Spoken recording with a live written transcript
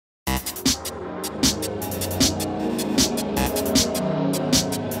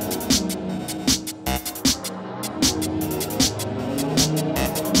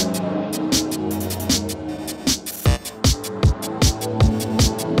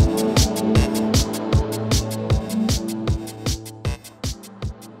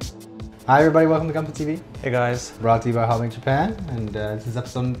Hi everybody, welcome to Gunpla TV. Hey guys. Brought to you by Hobbylink Japan, and this is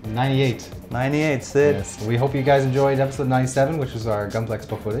episode 98. 98, Syd. Yes, we hope you guys enjoyed episode 97, which was our Gunpla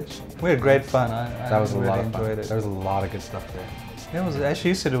Expo footage. We had great fun. That was really a lot of fun. enjoyed it. There was a lot of good stuff there. It was actually,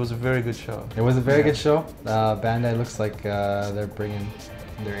 you said it was a very good show. It was a very good show. Bandai looks like they're bringing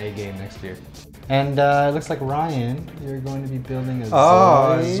their A game next year. And it looks like Ryan, you're going to be building a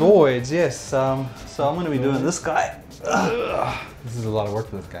Zoid. Zoids, yes. So I'm going to be doing this guy. This is a lot of work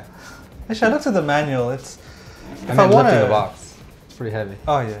for this guy. Actually, I looked at the manual. It's If I want lifting the box, it's pretty heavy.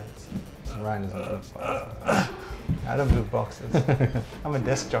 Oh yeah. Ryan doesn't lift boxes. I don't do boxes. I'm a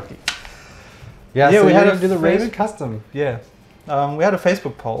desk jockey. Yeah, so we had to to do the Raven custom. Yeah. We had a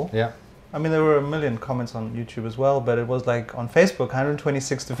Facebook poll. Yeah. I mean, there were a million comments on YouTube as well, but it was like on Facebook,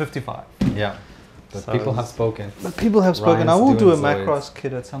 126 to 55. Yeah. But So people have spoken. But people have spoken. Ryan's I will do a doing Macross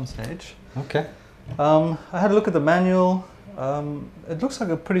kit at some stage. Okay. I had a look at the manual. It looks like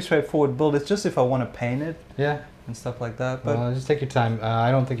a pretty straightforward build. It's just if I want to paint it and stuff like that. But just take your time. I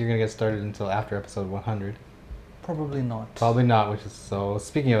don't think you're going to get started until after episode 100. probably not. Probably not, which is so.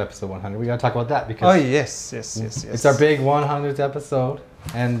 Speaking of episode 100, we got to talk about that because yes. it's our big 100th episode,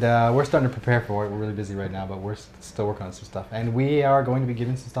 and we're starting to prepare for it. We're really busy right now, but we're still working on some stuff, and we are going to be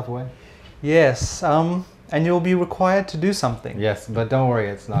giving some stuff away. Yes. And you'll be required to do something. Yes, but don't worry,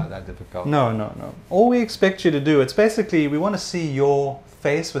 it's not that difficult. No. All we expect you to do, it's basically, we want to see your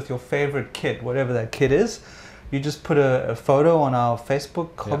face with your favorite kit, whatever that kit is. You just put a photo on our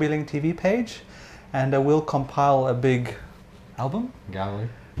Facebook Hobbylink TV page, and we'll compile a big album. Gallery.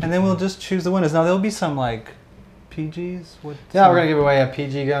 And then we'll just choose the winners. Now there'll be some like PGs. Yeah, we're going to give away a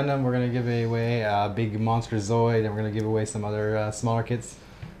PG Gundam, we're going to give away a big Monster Zoid, and we're going to give away some other smaller kits.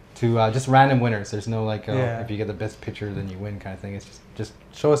 To just random winners. There's no like, if you get the best picture, then you win kind of thing. It's just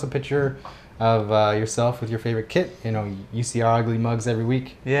show us a picture of yourself with your favorite kit. You know, you see our ugly mugs every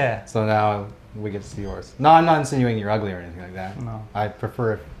week. Yeah. So now we get to see yours. No, I'm not insinuating you're ugly or anything like that. No. I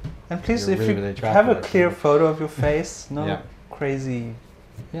prefer. And please, if you have a clear photo of your face, no crazy.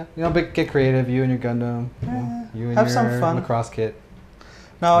 Yeah. You know, get creative. You and your Gundam. You and have your some fun. Lacrosse kit.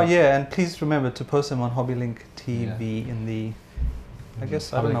 No, and please remember to post them on Hobbylink TV in the. I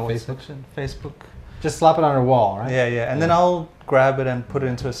guess I don't know what section. Facebook. Just slap it on our wall, right? Yeah. And then I'll grab it and put it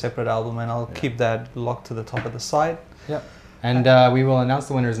into a separate album, and I'll keep that locked to the top of the site. Yep. And we will announce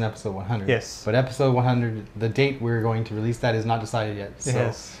the winners in episode 100. Yes. But episode 100, the date we're going to release that is not decided yet.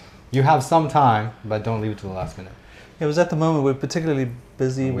 So you have some time, but don't leave it to the last minute. It was at the moment we're particularly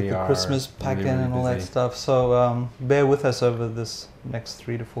busy with the Christmas pack-in and all that stuff. So bear with us over this next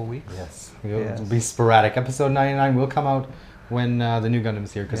 3 to 4 weeks. Yes. It'll be sporadic. Episode 99 will come out when the new Gundam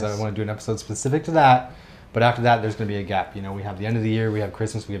is here, because I want to do an episode specific to that. But after that, there's going to be a gap. You know, we have the end of the year, we have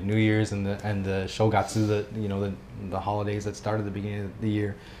Christmas, we have New Year's, and the Shogatsu, the holidays that start at the beginning of the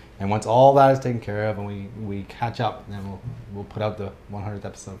year. And once all that is taken care of, and we catch up, then we'll put out the 100th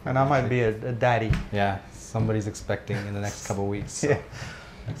episode. And I might be a daddy. Yeah, somebody's expecting in the next couple of weeks. So.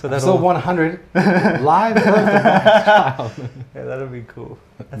 So that's episode 100 live birth of my child. Yeah, that'll be cool.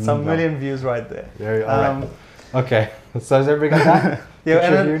 That's some million views right there. There, all right. Okay, so has everybody got that?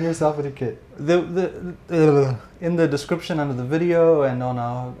 And you and yourself with your kit. In the description under the video and on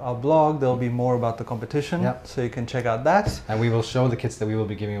our blog, there'll be more about the competition, so you can check out that. And we will show the kits that we will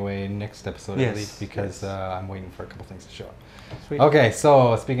be giving away next episode at least, because I'm waiting for a couple things to show up. Sweet. Okay,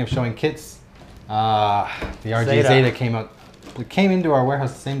 so speaking of showing kits, the RG Zeta came out. It came into our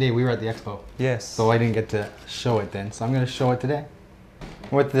warehouse the same day we were at the expo. Yes. So I didn't get to show it then, so I'm going to show it today.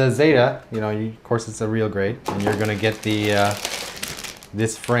 With the Zeta, of course it's a real grade, and you're going to get the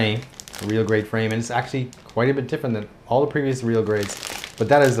this frame, a real grade frame, and it's actually quite a bit different than all the previous real grades. But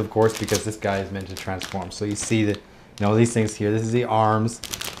that is, of course, because this guy is meant to transform. So you see that, these things here. This is the arms,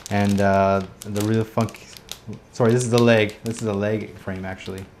 and the real funky. Sorry, this is the leg. This is the leg frame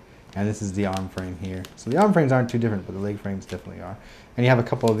actually, and this is the arm frame here. So the arm frames aren't too different, but the leg frames definitely are. And you have a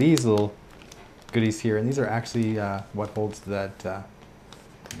couple of these little goodies here, and these are actually what holds that.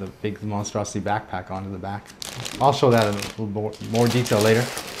 The big monstrosity backpack onto the back. I'll show that in a little more detail later.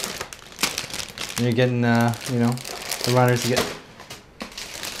 And you're getting, the runners. You get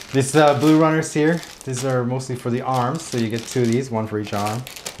these blue runners here. These are mostly for the arms, so you get 2 of these, 1 for each arm.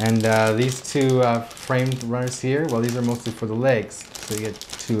 And these 2 framed runners here, well, these are mostly for the legs, so you get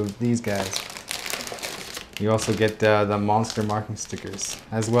 2 of these guys. You also get the monster marking stickers,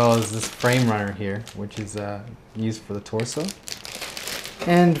 as well as this frame runner here, which is used for the torso.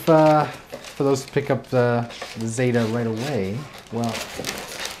 And for those who pick up the Zeta right away, well,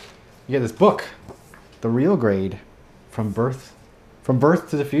 you get this book, The Real Grade, From Birth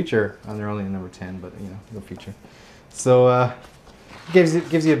to the Future. And they're only in number 10, but the future. So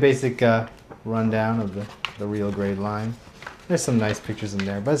gives you a basic rundown of the real grade line. There's some nice pictures in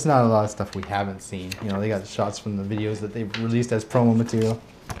there, but it's not a lot of stuff we haven't seen. You know, they got shots from the videos that they've released as promo material.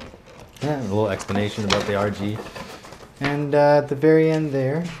 Yeah, a little explanation about the RG. And at the very end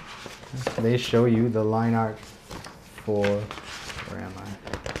there, they show you the line art for, where am I?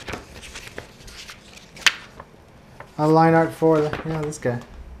 A line art for, this guy,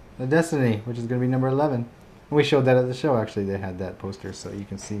 the Destiny, which is going to be number 11. And we showed that at the show, actually. They had that poster, so you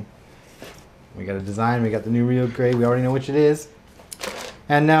can see. We got a design, we got the new real grade, we already know which it is.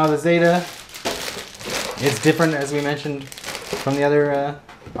 And now the Zeta, it's different, as we mentioned, from the other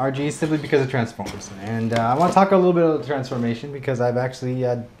RGs, simply because it transforms. And I want to talk a little bit about the transformation, because I've actually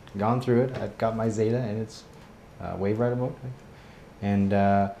gone through it. I've got my Zeta in its Wave Rider mode. And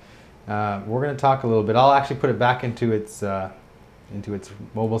we're going to talk a little bit. I'll actually put it back into its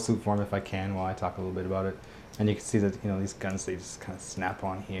mobile suit form if I can, while I talk a little bit about it. And you can see that, these guns, they just kind of snap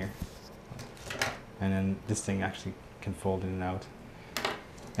on here. And then this thing actually can fold in and out.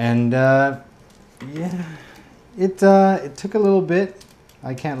 And yeah, it took a little bit,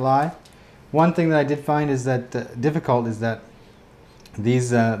 I can't lie. One thing that I did find is that difficult is that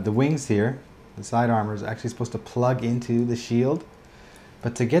these the wings here, the side armor, is actually supposed to plug into the shield.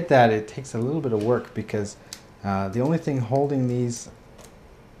 But to get that, it takes a little bit of work, because the only thing holding these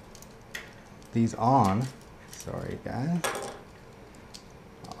on, sorry guys,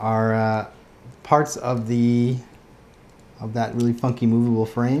 are parts of that really funky movable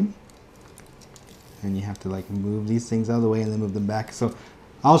frame. And you have to like move these things out of the way and then move them back. So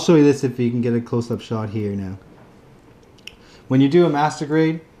I'll show you this if you can get a close-up shot here now. When you do a master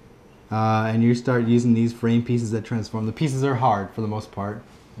grade and you start using these frame pieces that transform, the pieces are hard for the most part.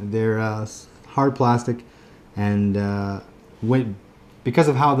 They're hard plastic, and because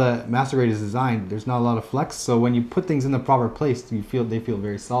of how the master grade is designed, there's not a lot of flex. So when you put things in the proper place, they feel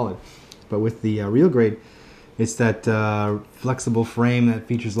very solid. But with the real grade, it's that flexible frame that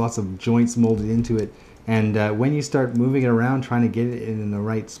features lots of joints molded into it. And when you start moving it around, trying to get it in the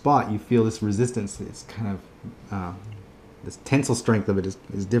right spot, you feel this resistance. It's kind of, this tensile strength of it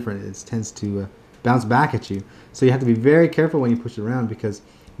is different. It tends to bounce back at you. So you have to be very careful when you push it around, because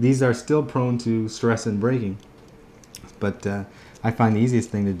these are still prone to stress and breaking. But I find the easiest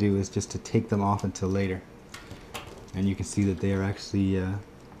thing to do is just to take them off until later. And you can see that they are actually,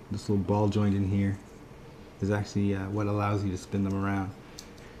 this little ball joint in here is actually what allows you to spin them around.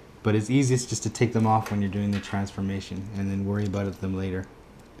 But it's easiest just to take them off when you're doing the transformation, and then worry about them later.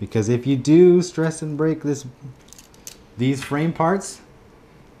 Because if you do stress and break these frame parts,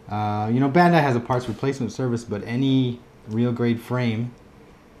 Bandai has a parts replacement service, but any real grade frame,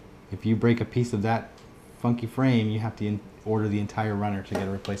 if you break a piece of that funky frame, you have to order the entire runner to get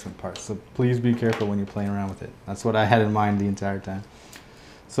a replacement part. So please be careful when you're playing around with it. That's what I had in mind the entire time.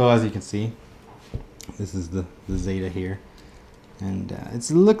 So as you can see, this is the Zeta here, and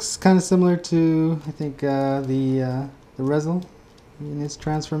it looks kind of similar to, I think, the Rezel in its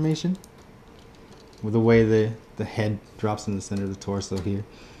transformation, with the way the head drops in the center of the torso here.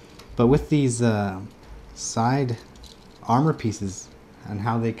 But with these side armor pieces and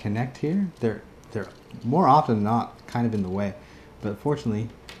how they connect here, they're more often than not kind of in the way. But fortunately,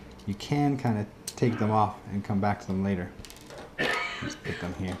 you can kind of take them off and come back to them later. Let's put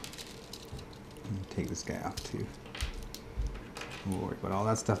them here. Take this guy off too. We'll worry about all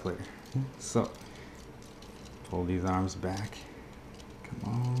that stuff later. So, pull these arms back.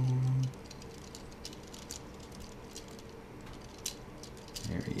 Come on.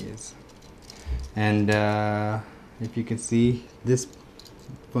 There he is. And if you can see this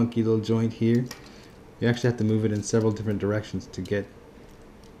funky little joint here, you actually have to move it in several different directions to get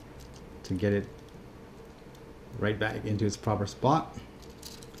it right back into its proper spot.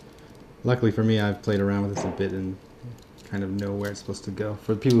 Luckily for me, I've played around with this a bit and kind of know where it's supposed to go.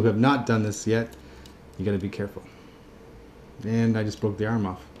 For the people who have not done this yet, you got to be careful. And I just broke the arm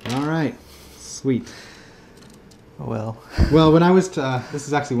off. All right, sweet. Well, when I was, this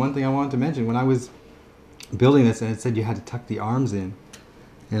is actually one thing I wanted to mention. When I was building this, and it said you had to tuck the arms in,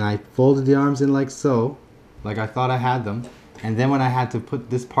 and I folded the arms in like so, like I thought I had them. And then when I had to put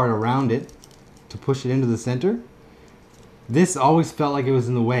this part around it to push it into the center, this always felt like it was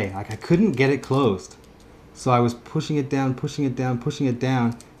in the way. Like I couldn't get it closed. So I was pushing it down, pushing it down, pushing it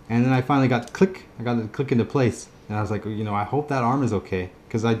down. And then I finally got click. I got it to click into place. And I was like, I hope that arm is okay.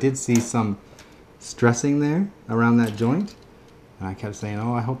 Because I did see some stressing there around that joint. And I kept saying,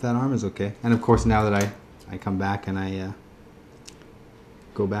 oh, I hope that arm is okay. And of course, now that I come back and I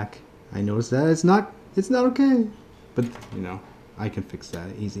go back, I notice that it's not okay. But, I can fix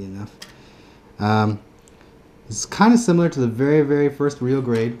that easy enough. It's kind of similar to the very first real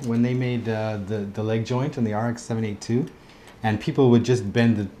grade when they made the leg joint in the RX 782, and people would just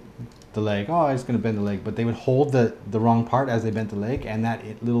bend the leg. Oh, I'm just going to bend the leg, but they would hold the wrong part as they bent the leg, and that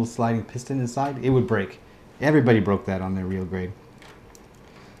little sliding piston inside, it would break. Everybody broke that on their real grade.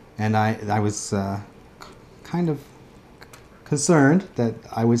 And I was kind of concerned that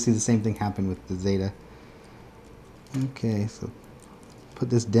I would see the same thing happen with the Zeta. Okay, so put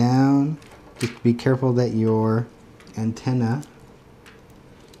this down. Just be careful that your antenna,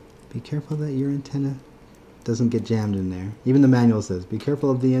 doesn't get jammed in there. Even the manual says, be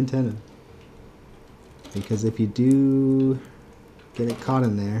careful of the antenna. Because if you do get it caught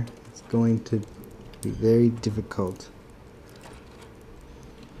in there, it's going to be very difficult.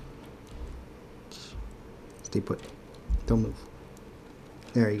 Stay put. Don't move.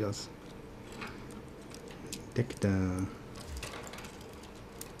 There he goes.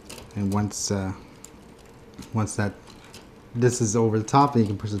 And once that this is over the top, then you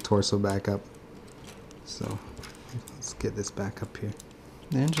can push the torso back up. So let's get this back up here.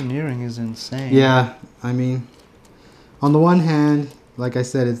 The engineering is insane. Yeah, I mean, on the one hand, like I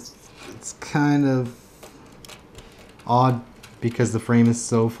said, it's kind of odd because the frame is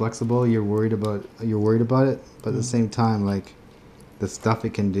so flexible. You're worried about it, but at the same time, like the stuff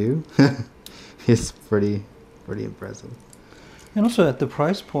it can do is pretty impressive. And also at the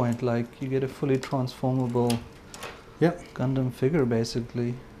price point, like you get a fully transformable Gundam figure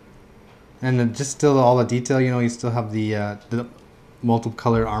basically. And just still all the detail, you know, you still have the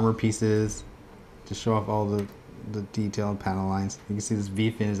multicolored armor pieces to show off all the detail and panel lines. You can see this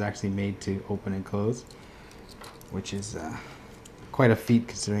V-fin is actually made to open and close, which is quite a feat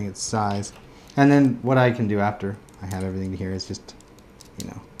considering its size. And then what I can do after I have everything here is just, you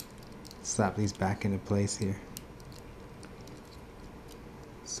know, slap these back into place here.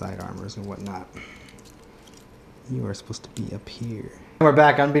 Side armors and whatnot. You are supposed to be up here. We're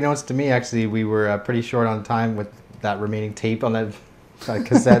back. Unbeknownst to me, actually, we were pretty short on time with that remaining tape on that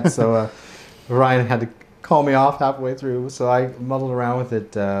cassette, so Ryan had to call me off halfway through, so I muddled around with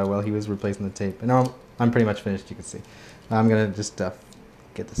it while he was replacing the tape. And I'm pretty much finished, you can see. I'm going to just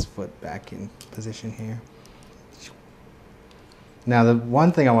get this foot back in position here. Now, the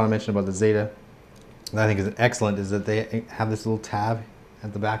one thing I want to mention about the Zeta that I think is excellent is that they have this little tab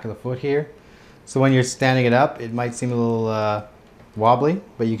at the back of the foot here. So when you're standing it up, it might seem a little wobbly,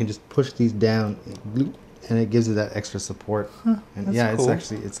 but you can just push these down and it gives it that extra support. And yeah, cool.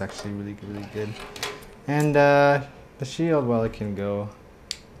 it's actually really good. And the shield, well, it can go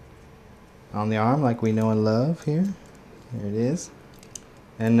on the arm like we know and love here. There it is.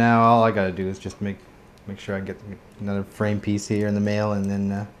 And now all I gotta do is just make sure I get another frame piece here in the mail, and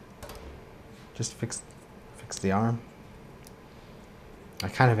then just fix the arm. I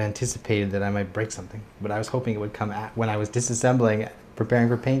kind of anticipated that I might break something, but I was hoping it would come when I was disassembling, preparing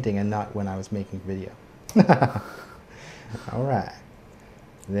for painting, and not when I was making video. All right,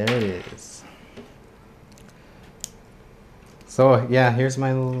 there it is. So yeah, here's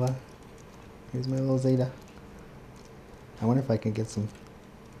my little Zeta. I wonder if I can get it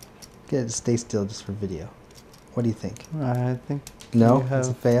to stay still just for video. What do you think? I think no, it's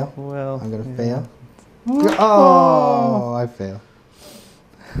a fail. Well, I'm gonna fail. Oh, I fail.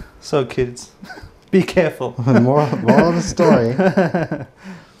 So kids, be careful. Moral of the story.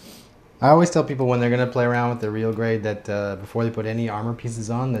 I always tell people when they're going to play around with their real grade that before they put any armor pieces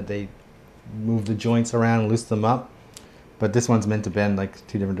on, that they move the joints around and loosen them up. But this one's meant to bend like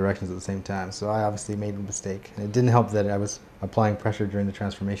 2 different directions at the same time. So I obviously made a mistake. And it didn't help that I was applying pressure during the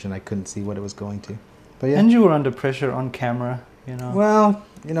transformation. I couldn't see what it was going to. But yeah. And you were under pressure on camera, you know. Well,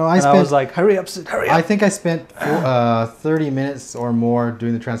 you know, I was like, hurry up, Syd, hurry up. I think I spent 30 minutes or more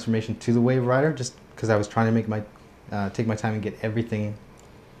doing the transformation to the Wave Rider, just because I was trying to make take my time and get everything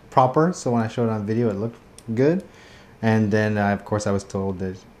proper. So when I showed it on video, it looked good. And then, of course, I was told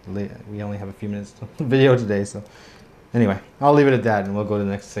that we only have a few minutes of video today. So anyway, I'll leave it at that, and we'll go to the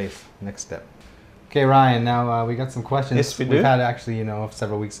next step. Okay, Ryan, now we got some questions. Yes, we do. We've had actually, you know,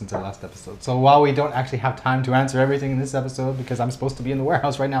 several weeks since our last episode. So while we don't actually have time to answer everything in this episode, because I'm supposed to be in the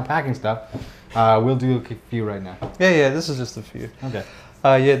warehouse right now packing stuff, we'll do a few right now. Yeah, this is just a few. Okay.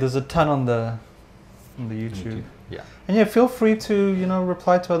 Yeah, there's a ton on the YouTube. Yeah. And yeah, feel free to, you know,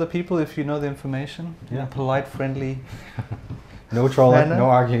 reply to other people if you know the information. Yeah. Polite, friendly. No trolling, no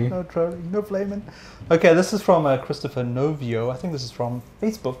arguing. No trolling, no blaming. Okay, this is from Christopher Novio. I think this is from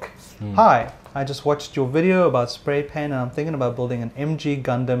Facebook. Hi, I just watched your video about spray paint and I'm thinking about building an MG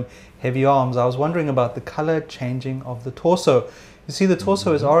Gundam Heavy Arms. I was wondering about the color changing of the torso. You see the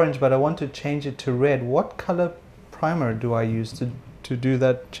torso is orange, but I want to change it to red. What color primer do I use to do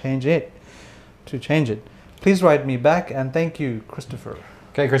that, change it? Please write me back, and thank you, Christopher.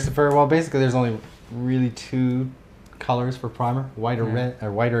 Okay, Christopher. Well, basically, there's only really 2 colors for primer: white or red,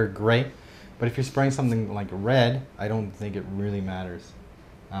 or white or gray. But if you're spraying something like red, I don't think it really matters.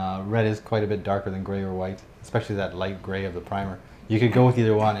 Red is quite a bit darker than gray or white, especially that light gray of the primer. You could go with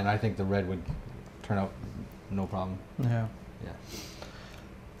either one, and I think the red would turn out no problem. Yeah. Yeah.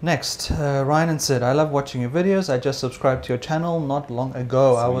 Next, Ryan and Syd, I love watching your videos. I just subscribed to your channel not long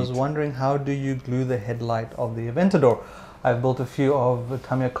ago. Sweet. I was wondering, how do you glue the headlight of the Aventador? I've built a few of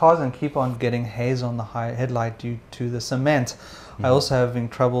Tamiya cars and keep on getting haze on the high headlight due to the cement. I also having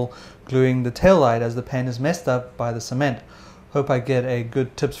trouble gluing the tail light as the paint is messed up by the cement. Hope I get a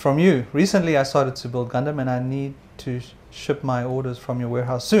good tips from you. Recently I started to build Gundam and I need to ship my orders from your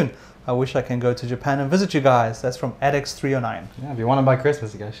warehouse soon. I wish I can go to Japan and visit you guys. That's from ADX309. Yeah, if you want them by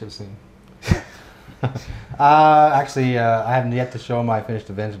Christmas, you guys ship soon. Actually, I haven't yet to show my finished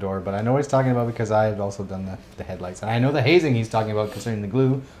Aventador, but I know what he's talking about because I've also done the headlights. And I know the hazing he's talking about concerning the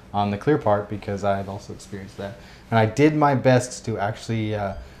glue on the clear part because I've also experienced that. And I did my best to actually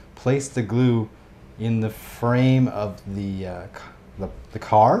place the glue in the frame of the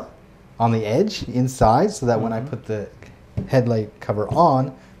car on the edge inside, so that when I put the headlight cover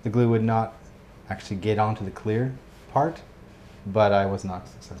on, the glue would not actually get onto the clear part, but I was not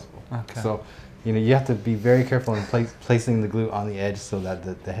successful. Okay. So, you know, you have to be very careful in placing the glue on the edge so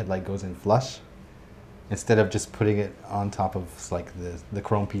that the headlight goes in flush, instead of just putting it on top of like the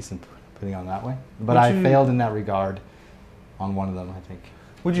chrome piece and putting it on that way. But I failed in that regard on one of them, I think.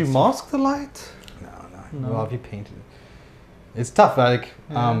 Would you mask the light? No. Well, if you painted it. It's tough, like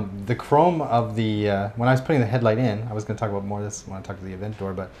the chrome of the, when I was putting the headlight in, I was going to talk about more of this when I talk to the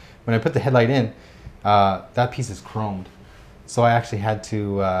Aventador, but when I put the headlight in, that piece is chromed. So I actually had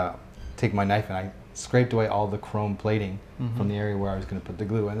to take my knife and I scraped away all the chrome plating from the area where I was going to put the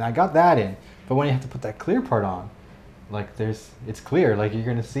glue. And I got that in, but when you have to put that clear part on, like it's clear, like you're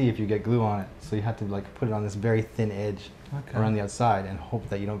going to see if you get glue on it. So you have to like put it on this very thin edge around the outside and hope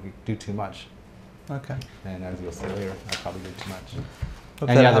that you don't do too much. Okay. And as you'll see later, I probably did too much.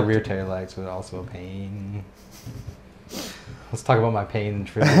 And yeah, the rear tail lights were also a pain. Let's talk about my pain and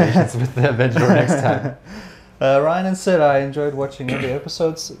tribulations with the Aventador next time. Ryan and Syd, I enjoyed watching every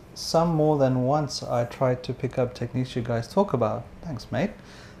episodes. Some more than once I tried to pick up techniques you guys talk about. Thanks, mate.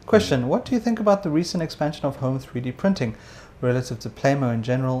 Question, what do you think about the recent expansion of home 3D printing relative to Plamo in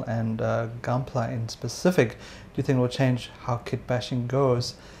general and Gunpla in specific? Do you think it will change how kit bashing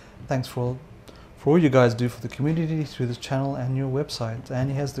goes? Thanks for all you guys do for the community through this channel and your website. And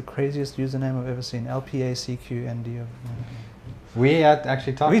he has the craziest username I've ever seen, LPACQND. We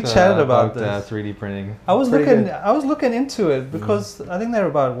actually talked chatted about this. 3D printing. I was looking into it because I think they're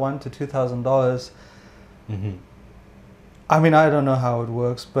about $1,000 to $2,000. I mean, I don't know how it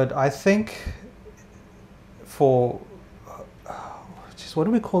works, but I think for what do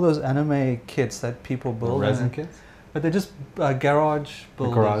we call those anime kits that people build? The resin kits? But they're just garage builds. The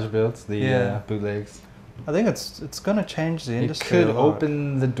garage builds, the bootlegs. I think it's going to change the industry. It could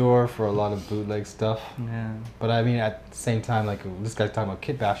open the door for a lot of bootleg stuff. Yeah. But I mean, at the same time, like this guy's talking about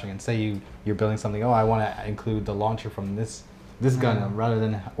kit bashing, and say you're building something. Oh, I want to include the launcher from this Gundam, rather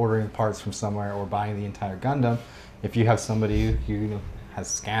than ordering parts from somewhere or buying the entire Gundam. If you have somebody who has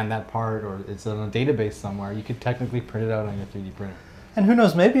scanned that part or it's on a database somewhere, you could technically print it out on your 3D printer. And who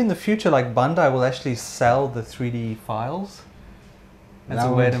knows, maybe in the future, like Bandai will actually sell the 3D files. That's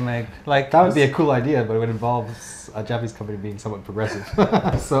a way to make... That would be a cool idea, but it would involve a Japanese company being somewhat progressive.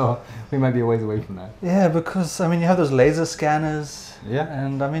 So we might be a ways away from that. Yeah, because, I mean, you have those laser scanners. Yeah.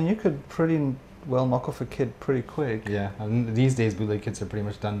 And, I mean, you could pretty well knock off a kit pretty quick. Yeah. And these days, bootleg kits are pretty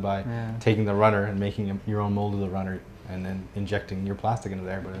much done by taking the runner and making your own mold of the runner and then injecting your plastic into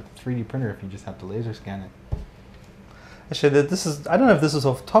there. But a 3D printer, if you just have to laser scan it. Actually, I don't know if this is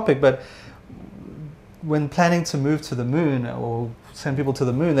off topic, but when planning to move to the moon or send people to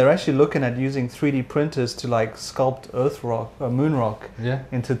the moon, they're actually looking at using 3D printers to like sculpt Earth rock or moon rock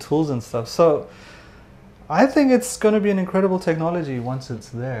into tools and stuff. So I think it's going to be an incredible technology once it's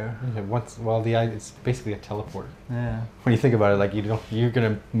there. Yeah, it's basically a teleporter. Yeah. When you think about it, like you're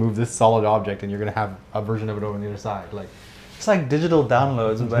going to move this solid object and you're going to have a version of it over on the other side. Like it's like digital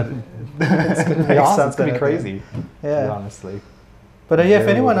downloads, but it's going to be awesome. It's going to be crazy. Yeah. Honestly. But if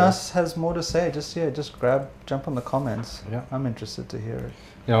anyone else has more to say, just jump on the comments. Yeah. I'm interested to hear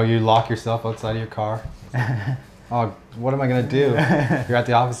it. You lock yourself outside of your car. Oh, what am I going to do? You're at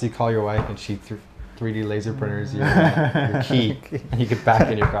the office, you call your wife and she 3D laser printers your key and you get back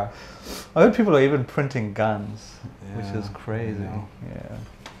in your car. I heard people are even printing guns, which is crazy. Yeah.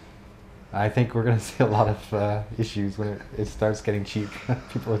 I think we're going to see a lot of issues when it starts getting cheap.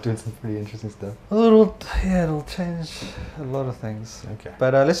 People are doing some pretty interesting stuff. It'll change a lot of things. Okay.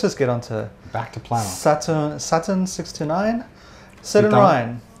 But let's just get on to... Back to Plamo. Saturn 629. Syd and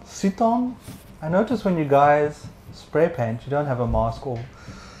Ryan. Seton. I noticed when you guys spray paint, you don't have a mask or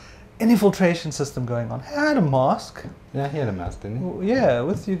any filtration system going on. I had a mask. Yeah, he had a mask, didn't he? Yeah,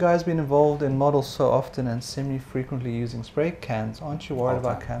 with you guys being involved in models so often and semi-frequently using spray cans, aren't you worried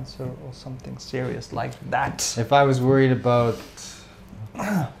about cancer or something serious like that? If I was worried about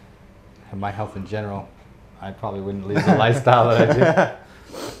my health in general, I probably wouldn't lead the lifestyle that I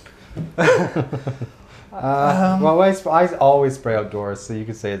do. Well, I always spray outdoors, so you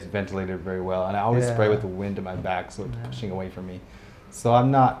could say it's ventilated very well. And I always spray with the wind at my back, so it's pushing away from me. So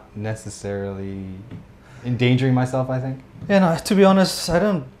I'm not necessarily endangering myself, I think. Yeah, no, to be honest, I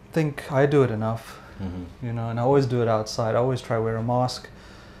don't think I do it enough. You know, and I always do it outside. I always try to wear a mask.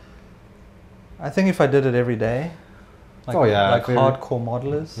 I think if I did it every day, like, like hardcore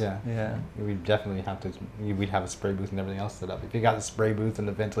modelers. Yeah. We'd definitely have to, we'd have a spray booth and everything else set up. If you got the spray booth and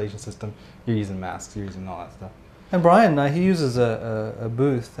the ventilation system, you're using masks, you're using all that stuff. And Brian, he uses a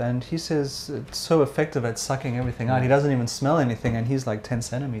booth, and he says it's so effective at sucking everything out. He doesn't even smell anything, and he's like 10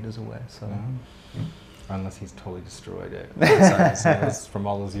 centimeters away. So, unless he's totally destroyed it. Sorry, from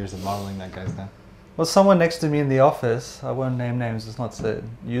all those years of modeling, that guy's done. Well, someone next to me in the office, I won't name names, it's not Syd,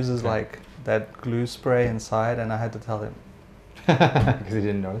 uses like that glue spray inside, and I had to tell him. Because he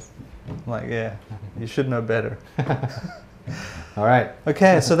didn't notice? I'm like, yeah, you should know better. All right.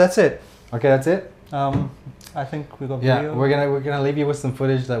 Okay, so that's it. Okay, that's it? I think we got video. Yeah, we're gonna leave you with some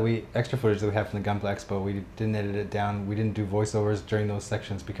footage extra footage that we have from the Gunpla Expo. We didn't edit it down. We didn't do voiceovers during those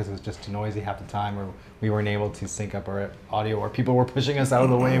sections because it was just too noisy half the time, or we weren't able to sync up our audio, or people were pushing us out of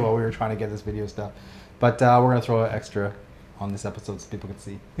the way while we were trying to get this video stuff. But we're gonna throw an extra on this episode so people can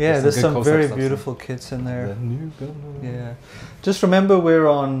see. Yeah, there's some very beautiful kits in there. Yeah. Just remember, we're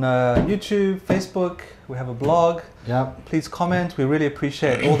on YouTube, Facebook, we have a blog. Yep. Please comment. We really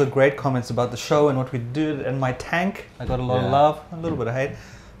appreciate all the great comments about the show and what we did. And my tank, I got a lot of love, a little bit of hate,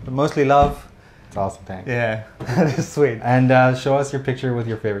 but mostly love. It's awesome tank. Yeah, that is sweet. And show us your picture with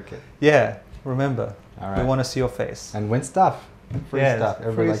your favorite kit. Yeah, remember, all right. We want to see your face. And win stuff. Free stuff.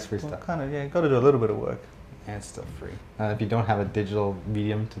 Everybody likes free stuff. Kind of, got to do a little bit of work. And it's still free. If you don't have a digital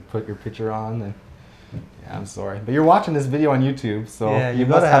medium to put your picture on, then I'm sorry. But you're watching this video on YouTube, so you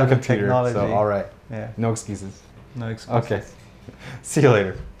must have a computer. Technology. So all right. Yeah. No excuses. No excuses. Okay. See you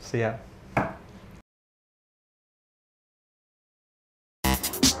later. See ya.